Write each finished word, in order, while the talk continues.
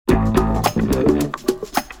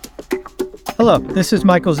Hello, this is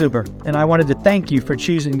Michael Zuber, and I wanted to thank you for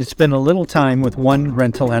choosing to spend a little time with one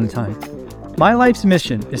rental at a time. My life's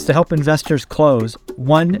mission is to help investors close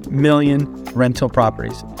 1 million rental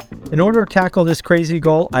properties. In order to tackle this crazy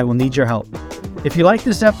goal, I will need your help. If you like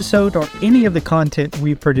this episode or any of the content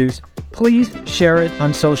we produce, please share it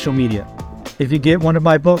on social media. If you get one of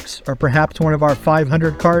my books or perhaps one of our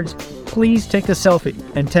 500 cards, please take a selfie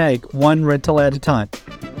and tag one rental at a time.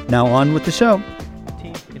 Now on with the show.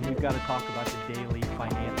 And we've got to talk about the daily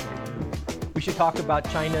financial news. We should talk about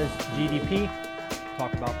China's GDP,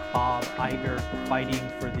 talk about Bob Iger fighting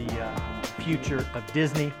for the future of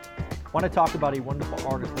Disney. I want to talk about a wonderful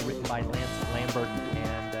article written by Lance Lambert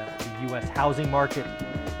and the U.S. housing market.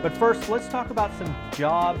 But first, let's talk about some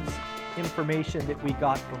jobs information that we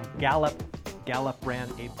got from Gallup. Gallup ran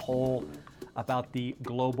a poll about the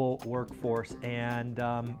global workforce, and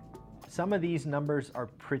some of these numbers are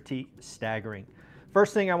pretty staggering.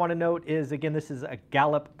 First thing I want to note is, again, this is a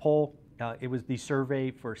Gallup poll. It was the survey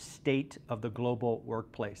for state of the global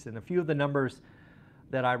workplace. And a few of the numbers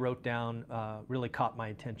that I wrote down really caught my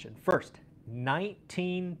attention. First,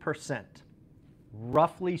 19%,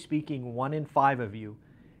 roughly speaking, 1 in 5 of you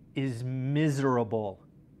is miserable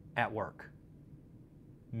at work.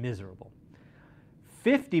 Miserable.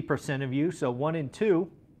 50% of you, so 1 in 2,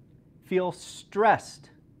 feel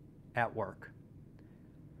stressed at work.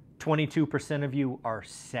 22% of you are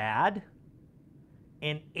sad,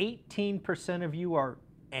 and 18% of you are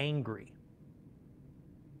angry.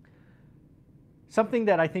 Something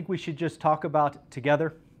that I think we should just talk about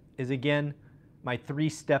together is, again, my 3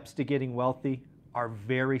 steps to getting wealthy are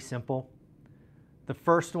very simple. The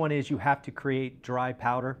first one is you have to create dry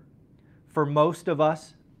powder. For most of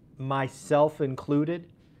us, myself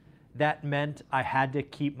included, that meant I had to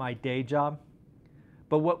keep my day job.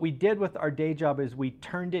 But what we did with our day job is we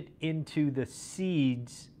turned it into the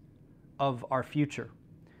seeds of our future.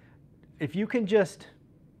 If you can just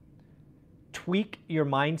tweak your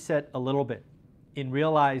mindset a little bit and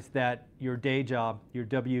realize that your day job, your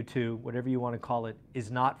W-2, whatever you want to call it,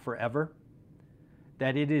 is not forever,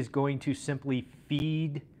 that it is going to simply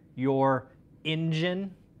feed your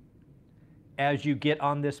engine as you get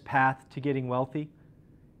on this path to getting wealthy,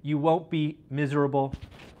 you won't be miserable.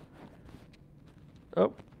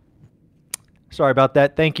 Oh, sorry about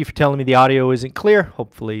that. Thank you for telling me the audio isn't clear.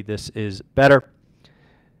 Hopefully this is better.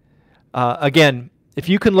 Again, if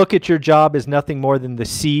you can look at your job as nothing more than the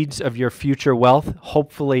seeds of your future wealth,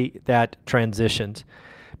 hopefully that transitions.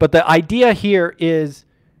 But the idea here is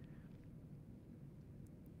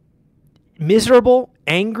miserable,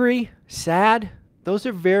 angry, sad. Those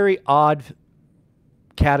are very odd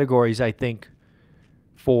categories, I think,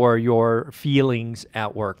 for your feelings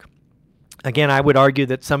at work. Again, I would argue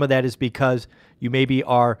that some of that is because you maybe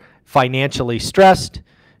are financially stressed.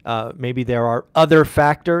 Maybe there are other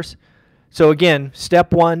factors. So again,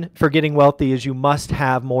 step 1 for getting wealthy is you must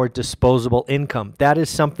have more disposable income. That is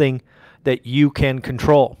something that you can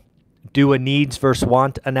control. Do a needs versus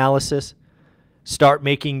want analysis. Start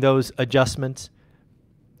making those adjustments.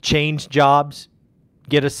 Change jobs.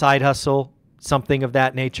 Get a side hustle, something of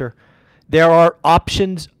that nature. There are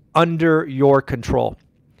options under your control.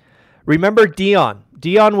 Remember Dion.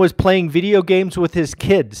 Dion was playing video games with his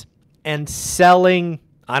kids and selling,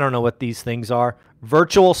 I don't know what these things are,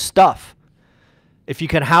 virtual stuff. If you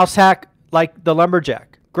can house hack like the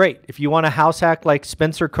lumberjack, great. If you want to house hack like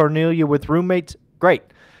Spencer Cornelia with roommates, great.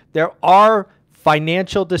 There are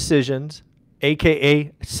financial decisions,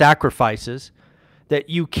 aka sacrifices, that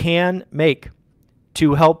you can make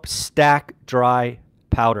to help stack dry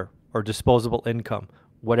powder or disposable income,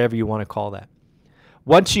 whatever you want to call that.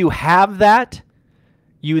 Once you have that,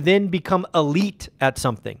 you then become elite at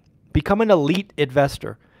something. Become an elite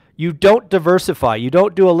investor. You don't diversify. You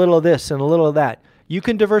don't do a little of this and a little of that. You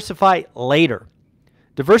can diversify later.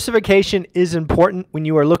 Diversification is important when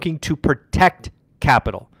you are looking to protect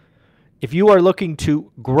capital. If you are looking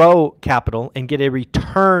to grow capital and get a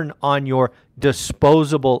return on your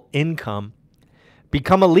disposable income,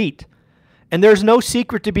 become elite. And there's no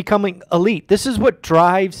secret to becoming elite. This is what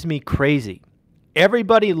drives me crazy.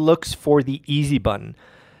 Everybody looks for the easy button.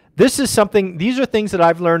 These are things that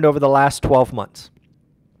I've learned over the last 12 months.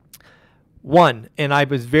 One, and I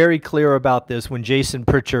was very clear about this when Jason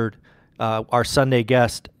Pritchard, our Sunday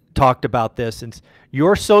guest, talked about this. And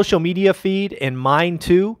your social media feed, and mine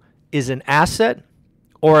too, is an asset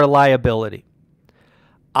or a liability.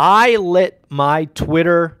 I let my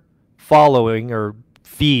Twitter following or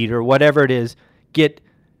feed or whatever it is get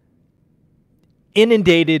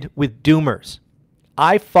inundated with doomers.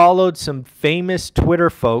 I followed some famous Twitter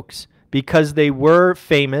folks because they were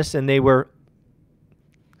famous and they were,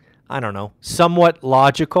 I don't know, somewhat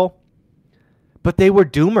logical, but they were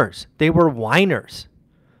doomers. They were whiners.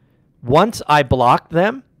 Once I blocked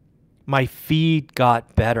them, my feed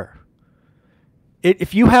got better.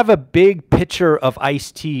 If you have a big pitcher of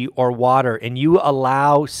iced tea or water and you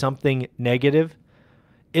allow something negative,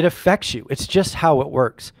 it affects you. It's just how it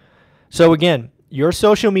works. So again, your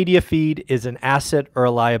social media feed is an asset or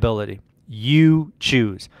a liability. You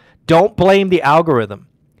choose. Don't blame the algorithm.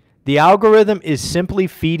 The algorithm is simply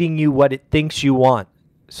feeding you what it thinks you want.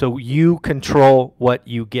 So you control what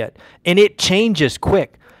you get. And it changes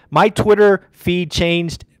quick. My Twitter feed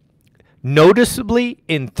changed noticeably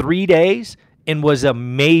in 3 days and was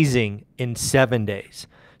amazing in 7 days.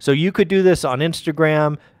 So you could do this on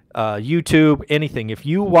Instagram, YouTube, anything. If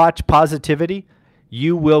you watch positivity,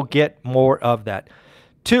 you will get more of that.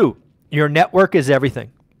 2, your network is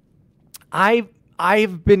everything.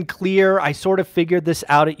 I've been clear. I sort of figured this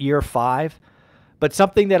out at year 5, but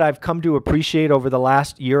something that I've come to appreciate over the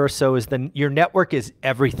last year or so is your network is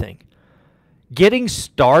everything. Getting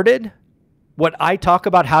started, what I talk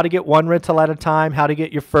about, how to get 1 rental at a time, how to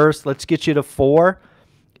get your first, let's get you to 4.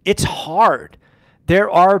 It's hard. There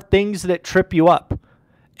are things that trip you up.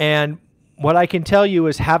 And what I can tell you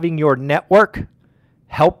is having your network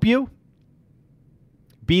help you,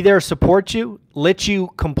 be there, support you, let you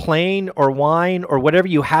complain or whine or whatever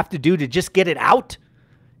you have to do to just get it out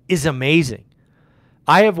is amazing.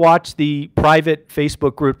 I have watched the private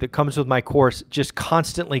Facebook group that comes with my course just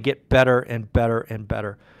constantly get better and better and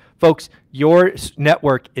better. Folks, your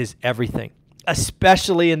network is everything,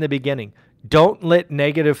 especially in the beginning. Don't let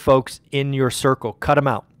negative folks in your circle. Cut them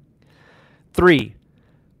out. 3,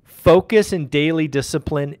 focus and daily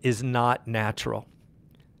discipline is not natural.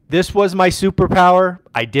 This was my superpower.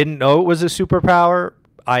 I didn't know it was a superpower.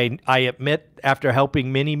 I admit, after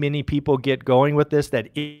helping many, many people get going with this, that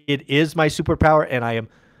it is my superpower, and I am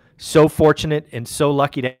so fortunate and so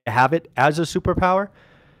lucky to have it as a superpower.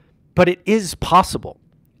 But it is possible.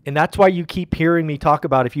 And that's why you keep hearing me talk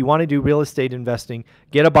about, if you want to do real estate investing,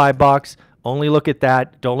 get a buy box, only look at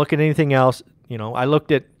that. Don't look at anything else. You know, I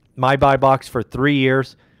looked at my buy box for 3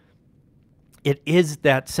 years. It is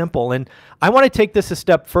that simple. And I want to take this a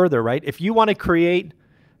step further, right? If you want to create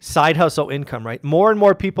side hustle income, right? More and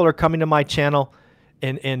more people are coming to my channel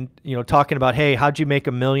and you know, talking about, hey, how'd you make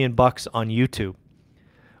 $1 million on YouTube?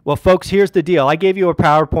 Well, folks, here's the deal. I gave you a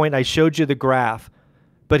PowerPoint. I showed you the graph.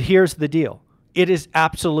 But here's the deal. It is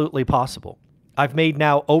absolutely possible. I've made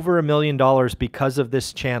now over $1 million because of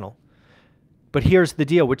this channel. But here's the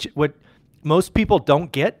deal, what most people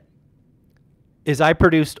don't get is I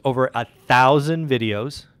produced over 1,000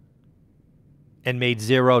 videos and made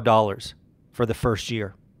 $0 for the first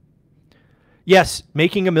year. Yes,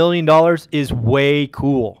 making $1 million is way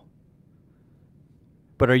cool.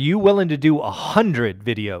 But are you willing to do 100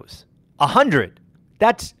 videos? 100.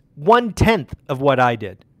 That's 1/10 of what I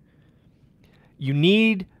did. You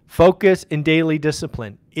need focus and daily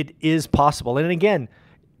discipline. It is possible. And again,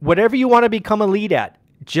 whatever you want to become elite at,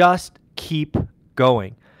 just keep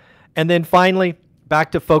going. And then finally,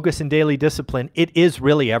 back to focus and daily discipline. It is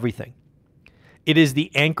really everything. It is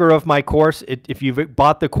the anchor of my course. If you've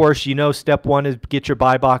bought the course, you know step 1 is get your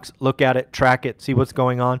buy box, look at it, track it, see what's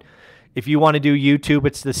going on. If you want to do YouTube,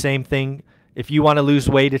 it's the same thing. If you want to lose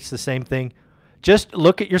weight, it's the same thing. Just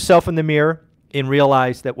look at yourself in the mirror and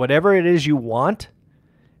realize that whatever it is you want,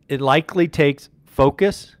 it likely takes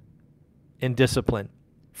focus and discipline.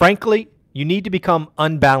 Frankly, you need to become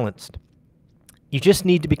unbalanced. You just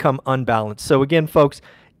need to become unbalanced. So again, folks,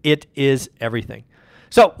 it is everything.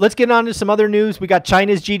 So let's get on to some other news. We got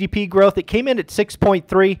China's GDP growth. It came in at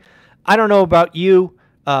 6.3. I don't know about you,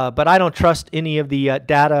 but I don't trust any of the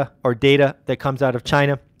data that comes out of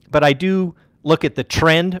China. But I do look at the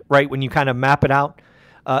trend, right, when you kind of map it out.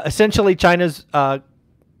 Essentially, China's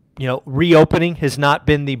reopening has not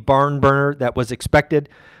been the barn burner that was expected.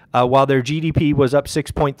 While their GDP was up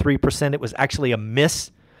 6.3%, it was actually a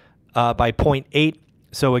miss by 0.8.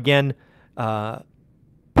 So again,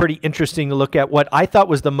 pretty interesting to look at. What I thought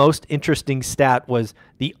was the most interesting stat was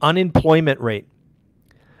the unemployment rate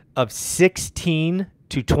of 16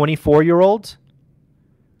 to 24-year-olds.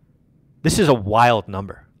 This is a wild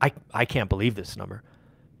number. I can't believe this number.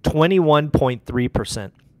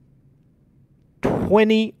 21.3%.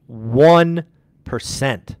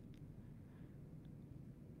 21%.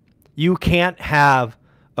 You can't have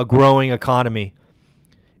a growing economy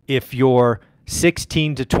if your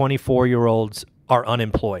 16 to 24-year-olds are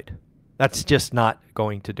unemployed. That's just not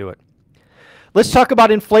going to do it. Let's talk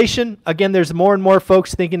about inflation. Again, there's more and more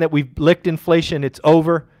folks thinking that we've licked inflation. It's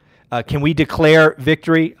over. Can we declare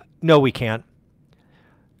victory? No, we can't.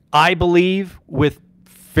 I believe with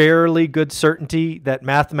fairly good certainty that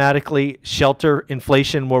mathematically shelter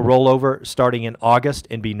inflation will roll over starting in August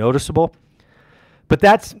and be noticeable. But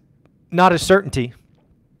that's not a certainty.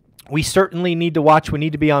 We certainly need to watch. We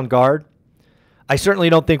need to be on guard. I certainly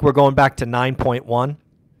don't think we're going back to 9.1,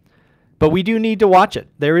 but we do need to watch it.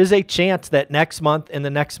 There is a chance that next month and the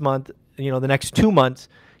next month, the next 2 months,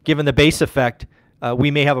 given the base effect,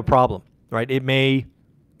 we may have a problem, right? It may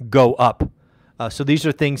go up. So these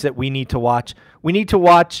are things that we need to watch. We need to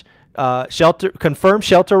watch confirm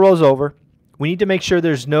shelter rolls over. We need to make sure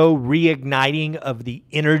there's no reigniting of the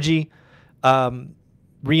energy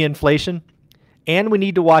reinflation. And we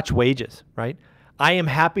need to watch wages, right? I am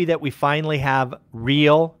happy that we finally have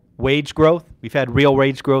real wage growth. We've had real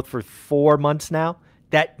wage growth for 4 months now.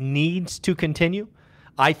 That needs to continue.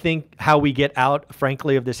 I think how we get out,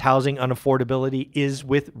 frankly, of this housing unaffordability is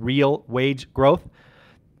with real wage growth.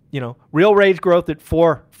 Real wage growth at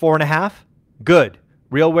 4.5, good.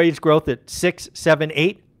 Real wage growth at 6, 7,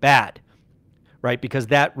 8, bad, right? Because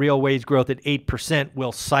that real wage growth at 8%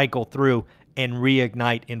 will cycle through and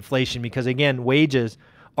reignite inflation. Because again, wages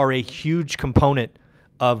are a huge component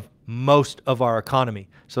of most of our economy.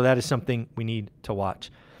 So that is something we need to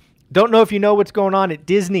watch. Don't know if you know what's going on at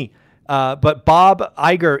Disney, but Bob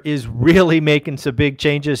Iger is really making some big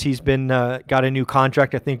changes. He's been got a new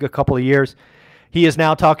contract, I think, a couple of years. He is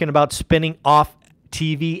now talking about spinning off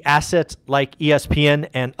TV assets like ESPN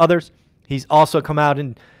and others. He's also come out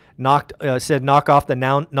and said knock off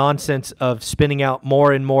the nonsense of spinning out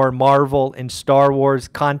more and more Marvel and Star Wars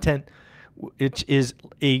content, which is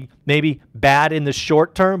maybe bad in the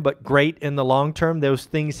short term, but great in the long term. Those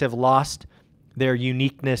things have lost their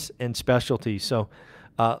uniqueness and specialty. So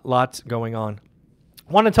lots going on.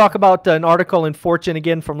 I want to talk about an article in Fortune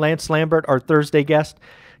again from Lance Lambert, our Thursday guest.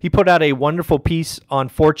 He put out a wonderful piece on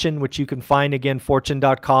Fortune, which you can find again,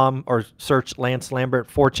 fortune.com, or search Lance Lambert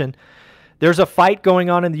Fortune. There's a fight going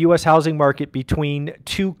on in the U.S. housing market between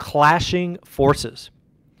two clashing forces: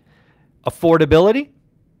 affordability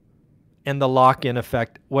and the lock-in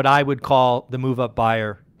effect. What I would call the move-up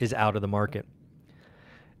buyer is out of the market.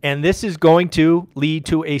 And this is going to lead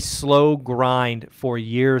to a slow grind for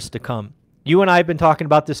years to come. You and I have been talking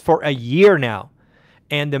about this for a year now,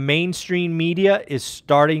 and the mainstream media is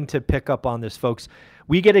starting to pick up on this, folks.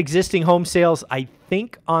 We get existing home sales, I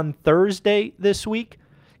think, on Thursday this week.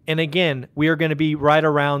 And again, we are going to be right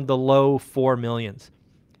around the low 4 millions.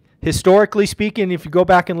 Historically speaking, if you go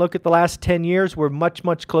back and look at the last 10 years, we're much,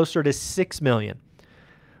 much closer to 6 million.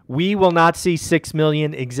 We will not see 6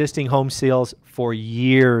 million existing home sales for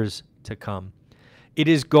years to come. It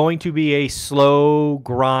is going to be a slow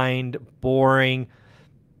grind, boring,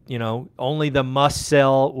 only the must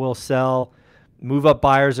sell will sell. Move-up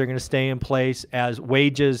buyers are going to stay in place as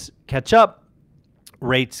wages catch up,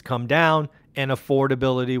 rates come down, and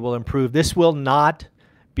affordability will improve. This will not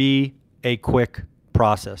be a quick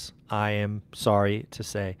process, I am sorry to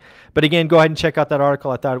say. But again, go ahead and check out that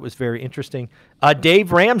article. I thought it was very interesting.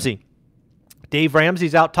 Dave Ramsey. Dave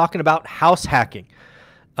Ramsey's out talking about house hacking.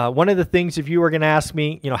 One of the things, if you were going to ask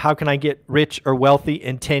me, how can I get rich or wealthy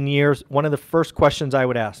in 10 years? One of the first questions I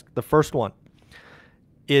would ask, the first one,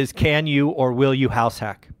 is can you or will you house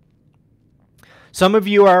hack? Some of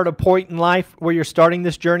you are at a point in life where you're starting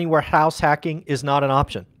this journey where house hacking is not an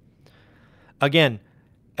option. Again,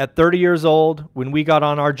 at 30 years old, when we got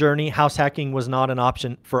on our journey, house hacking was not an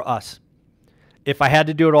option for us. If I had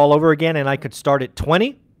to do it all over again and I could start at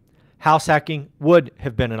 20, house hacking would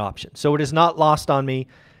have been an option. So it is not lost on me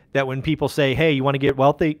that when people say, hey, you want to get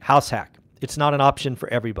wealthy, house hack. It's not an option for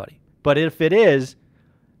everybody. But if it is,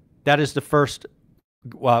 that is the first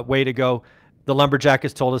way to go. The Lumberjack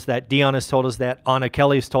has told us that. Dion has told us that. Anna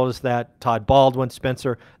Kelly has told us that. Todd Baldwin,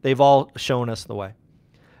 Spencer, they've all shown us the way.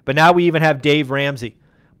 But now we even have Dave Ramsey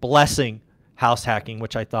blessing house hacking,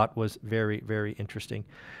 which I thought was very, very interesting.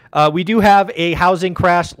 We do have a housing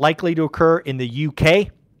crash likely to occur in the UK.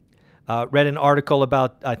 Read an article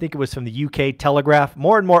about, I think it was from the UK Telegraph,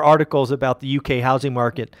 more and more articles about the UK housing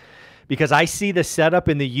market, because I see the setup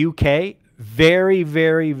in the UK very,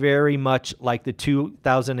 very, very much like the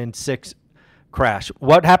 2006 crash.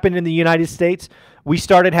 What happened in the United States? We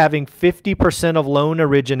started having 50% of loan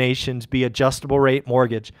originations be adjustable rate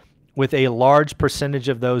mortgage, with a large percentage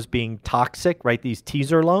of those being toxic, right? These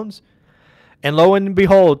teaser loans. And lo and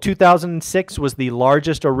behold, 2006 was the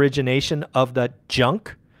largest origination of the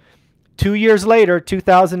junk. 2 years later,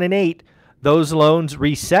 2008, those loans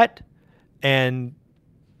reset, and,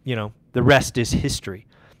 the rest is history.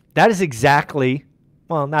 That is exactly,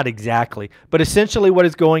 well, not exactly, but essentially what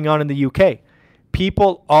is going on in the UK.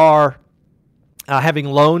 People are having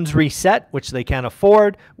loans reset, which they can't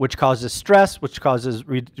afford, which causes stress, which causes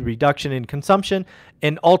reduction in consumption,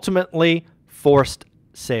 and ultimately forced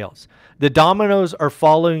sales. The dominoes are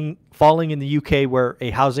falling in the UK, where a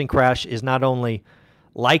housing crash is not only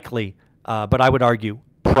likely, but I would argue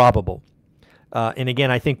probable. And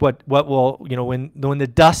again, I think what will, when the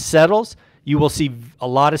dust settles, you will see a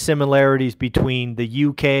lot of similarities between the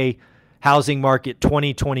UK housing market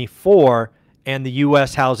 2024 and the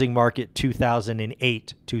U.S. housing market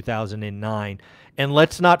 2008, 2009. And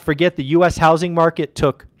let's not forget, the U.S. housing market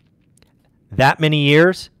took that many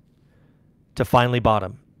years to finally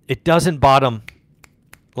bottom. It doesn't bottom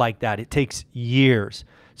like that. It takes years.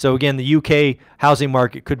 So again, the UK housing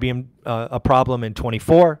market could be a problem in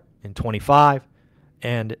 24, in 25,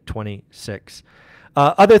 and 26.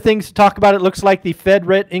 Other things to talk about, it looks like the Fed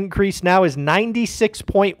rate increase now is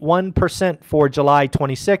 96.1% for July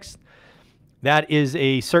 26th. That is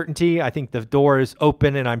a certainty. I think the door is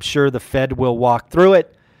open, and I'm sure the Fed will walk through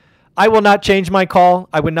it. I will not change my call.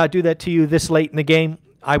 I would not do that to you this late in the game.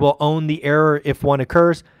 I will own the error if one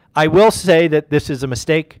occurs. I will say that this is a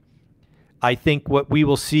mistake. I think what we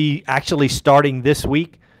will see actually starting this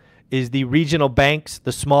week is the regional banks,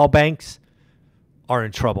 the small banks, are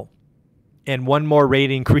in trouble. And one more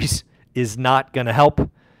rate increase is not going to help.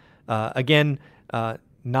 Not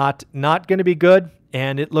going to be good.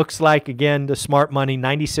 And it looks like, again, the smart money,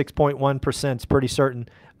 96.1% is pretty certain.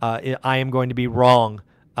 I am going to be wrong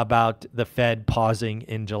about the Fed pausing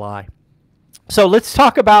in July. So let's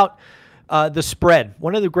talk about the spread.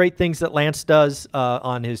 One of the great things that Lance does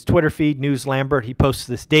on his Twitter feed, News Lambert, he posts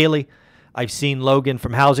this daily. I've seen Logan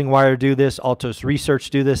from Housing Wire do this, Altos Research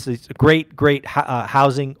do this. It's great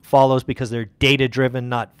housing follows because they're data-driven,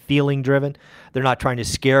 not feeling-driven. They're not trying to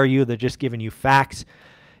scare you. They're just giving you facts.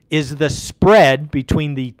 Is the spread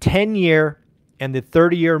between the 10-year and the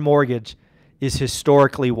 30-year mortgage is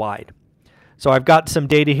historically wide. So I've got some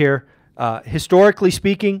data here. Historically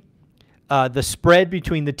speaking, the spread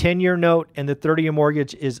between the 10-year note and the 30-year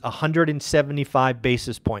mortgage is 175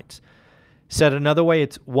 basis points. Said another way,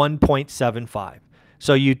 it's 1.75.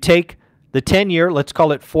 So you take the 10-year, let's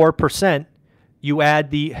call it 4%, you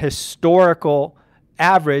add the historical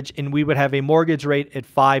average, and we would have a mortgage rate at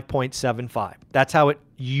 5.75. That's how it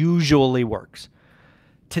usually works.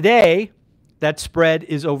 Today, that spread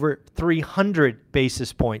is over 300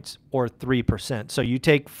 basis points, or 3%. So you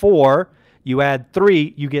take 4, you add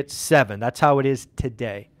 3, you get 7. That's how it is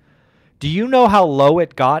today. Do you know how low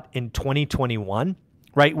it got in 2021?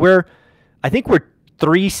 Right? I think we're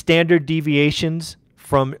 3 standard deviations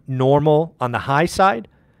from normal on the high side.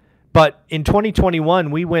 But in 2021,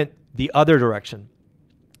 we went the other direction.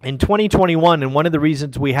 In 2021, and one of the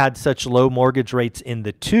reasons we had such low mortgage rates in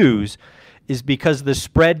the 2s is because the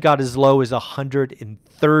spread got as low as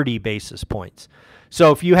 130 basis points.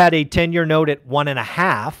 So if you had a 10-year note at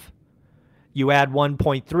 1.5, you add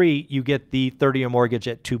 1.3, you get the 30-year mortgage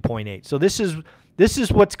at 2.8. So this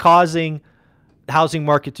is what's causing the housing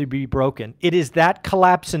market to be broken. It is that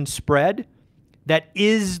collapse in spread that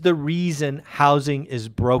is the reason housing is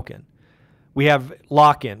broken. We have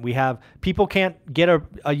lock-in. We have people can't get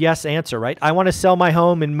a yes answer, right? I want to sell my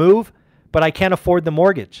home and move, but I can't afford the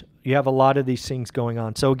mortgage. You have a lot of these things going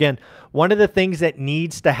on. So again, one of the things that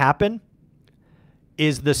needs to happen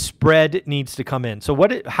is the spread needs to come in. So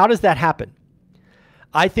how does that happen?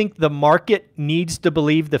 I think the market needs to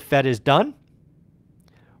believe the Fed is done.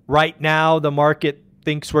 Right now, the market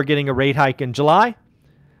thinks we're getting a rate hike in July.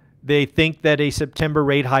 They think that a September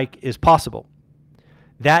rate hike is possible.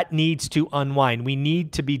 That needs to unwind. We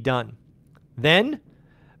need to be done. Then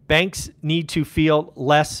banks need to feel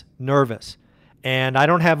less nervous. And I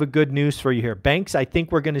don't have a good news for you here. Banks, I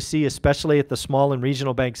think we're going to see, especially at the small and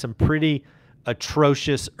regional banks, some pretty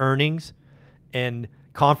atrocious earnings and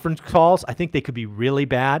conference calls. I think they could be really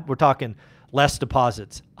bad. We're talking less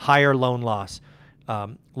deposits, higher loan loss,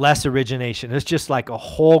 less origination. It's just like a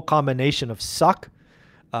whole combination of suck.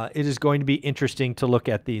 It is going to be interesting to look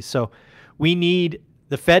at these. So we need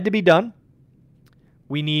the Fed to be done.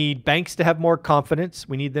 We need banks to have more confidence.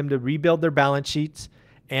 We need them to rebuild their balance sheets.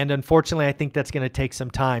 And unfortunately, I think that's going to take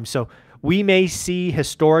some time. So we may see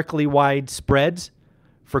historically wide spreads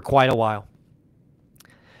for quite a while.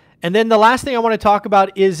 And then the last thing I want to talk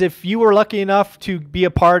about is if you were lucky enough to be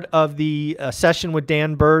a part of the session with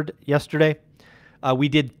Dan Bird yesterday, we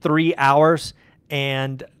did 3 hours.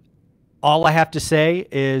 And all I have to say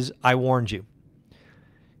is I warned you.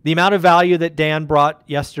 The amount of value that Dan brought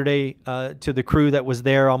yesterday to the crew that was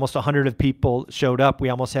there, almost 100 of people showed up. We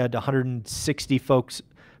almost had 160 folks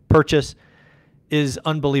purchase, is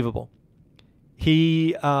unbelievable.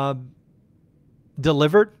 He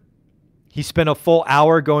delivered. He spent a full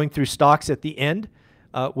hour going through stocks at the end,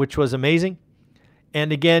 which was amazing.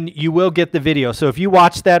 And again, you will get the video. So if you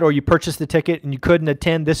watch that or you purchased the ticket and you couldn't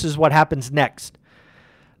attend, this is what happens next.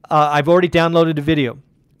 I've already downloaded the video.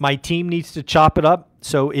 My team needs to chop it up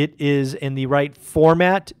so it is in the right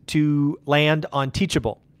format to land on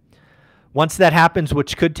Teachable. Once that happens,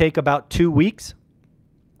 which could take about 2 weeks,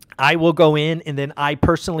 I will go in and then I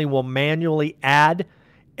personally will manually add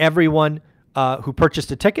everyone who purchased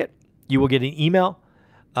a ticket. You will get an email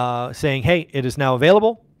saying, hey, it is now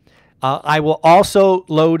available. I will also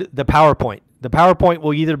load the PowerPoint. The PowerPoint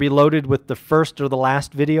will either be loaded with the first or the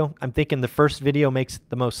last video. I'm thinking the first video makes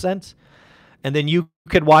the most sense. And then you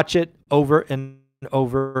could watch it over and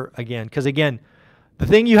over again. Because again, the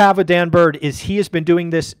thing you have with Dan Bird is he has been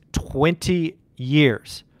doing this 20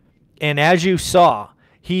 years. And as you saw,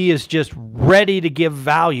 he is just ready to give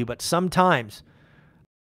value. But sometimes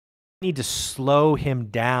you need to slow him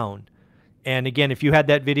down. And again, if you had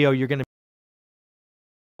that video, you're going to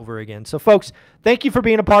over again. So folks, thank you for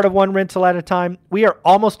being a part of One Rental at a Time. We are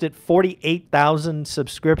almost at 48,000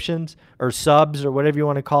 subscriptions or subs or whatever you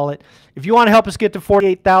want to call it. If you want to help us get to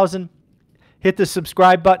 48,000, hit the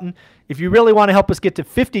subscribe button. If you really want to help us get to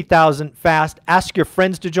 50,000 fast, ask your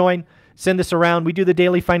friends to join. Send this around. We do the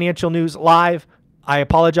daily financial news live. I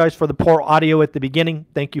apologize for the poor audio at the beginning.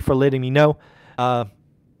 Thank you for letting me know.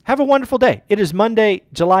 Have a wonderful day. It is Monday,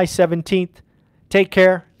 July 17th. Take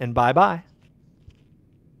care and bye-bye.